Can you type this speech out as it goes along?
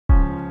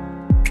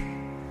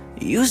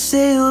You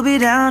say you'll be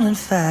down in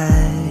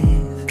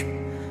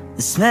 5.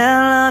 The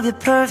smell of your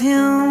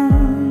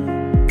perfume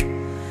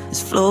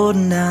is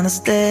floating down the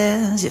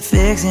stairs. You're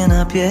fixing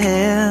up your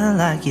hair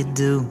like you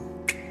do.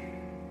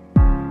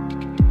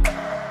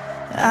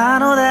 I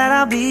know that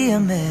I'll be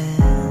a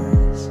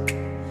mess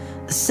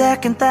the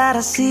second that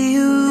I see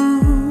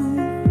you.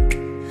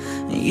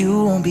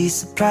 You won't be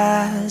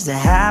surprised, it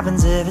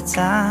happens every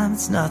time,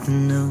 it's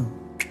nothing new.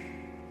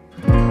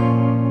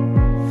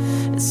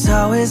 It's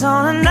always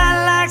on a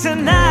night like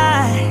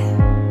tonight.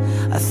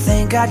 I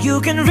thank God you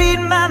can read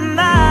my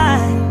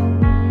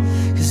mind,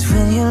 'cause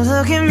when you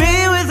look at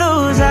me with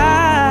those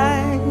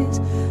eyes,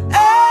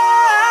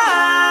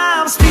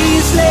 I'm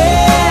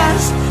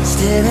speechless,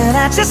 staring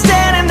at you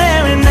standing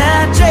there in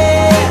that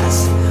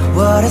dress.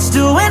 What it's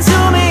doing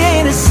to me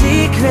ain't a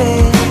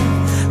secret,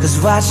 'cause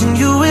watching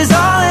you is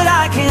all that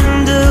I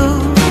can do.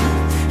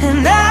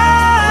 And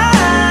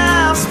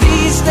I'm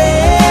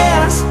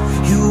speechless.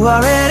 You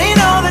already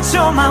know that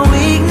you're my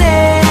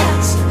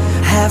weakness.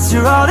 After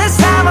all this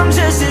time I'm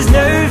just as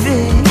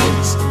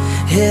nervous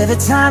every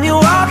time you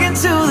walk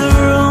into the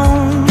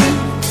room.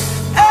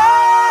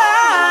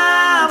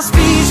 I'm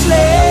speechless.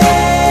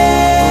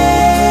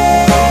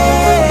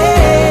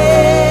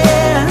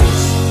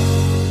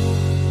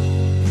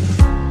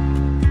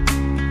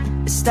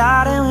 It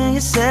started when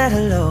you said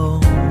hello,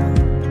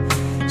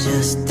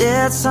 just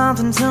did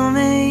something to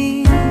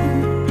me.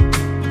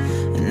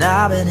 And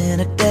I've been in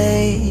a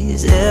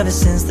daze ever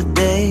since the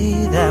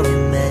day that we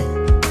met.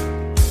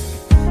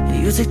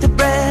 You take the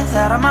breath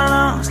out of my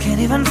lungs, can't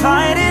even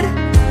fight it,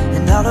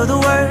 and all of the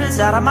words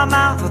out of my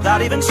mouth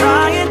without even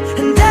trying.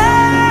 And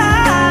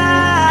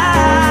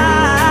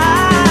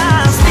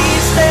I'm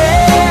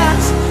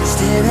speechless,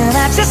 staring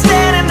at you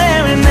standing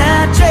there in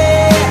that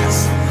dress.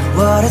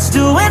 What it's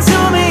doing to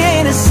me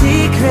ain't a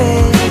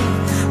secret,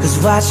 'cause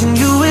watching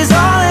you is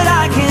all that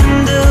I can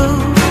do.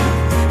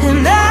 And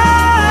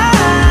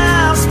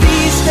I'm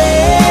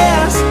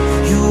speechless.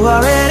 You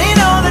already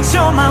know that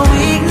you're my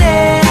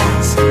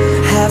weakness.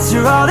 After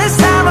all this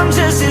time I'm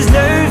just as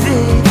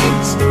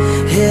nervous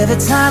every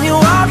time you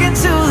walk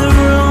into the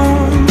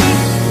room.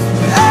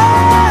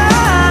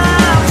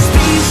 I'm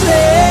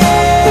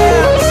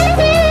speechless.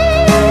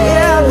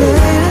 Yeah,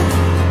 baby.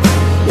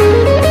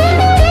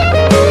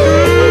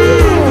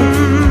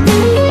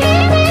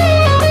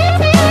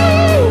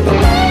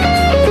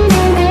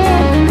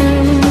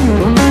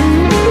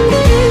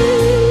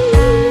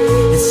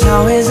 It's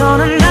always on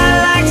a night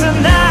like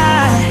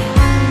tonight.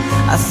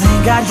 I thank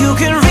God you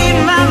can read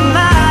my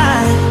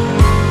mind,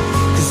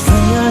 'cause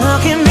when you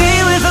look at me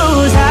with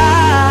those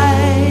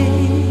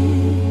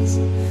eyes,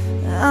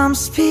 I'm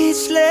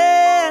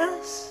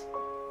speechless.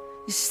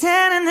 You're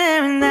standing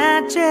there in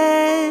that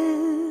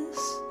dress.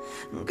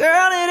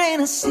 Girl, it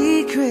ain't a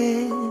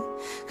secret,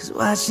 'cause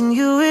watching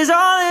you is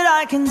all that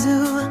I can do.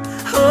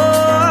 Oh,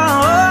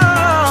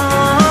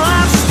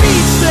 I'm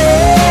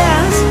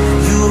speechless.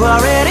 You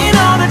already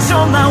know that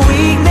you're my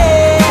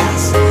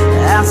weakness.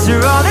 After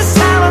all this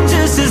time I'm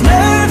just as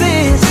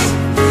nervous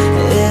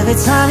every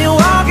time you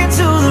walk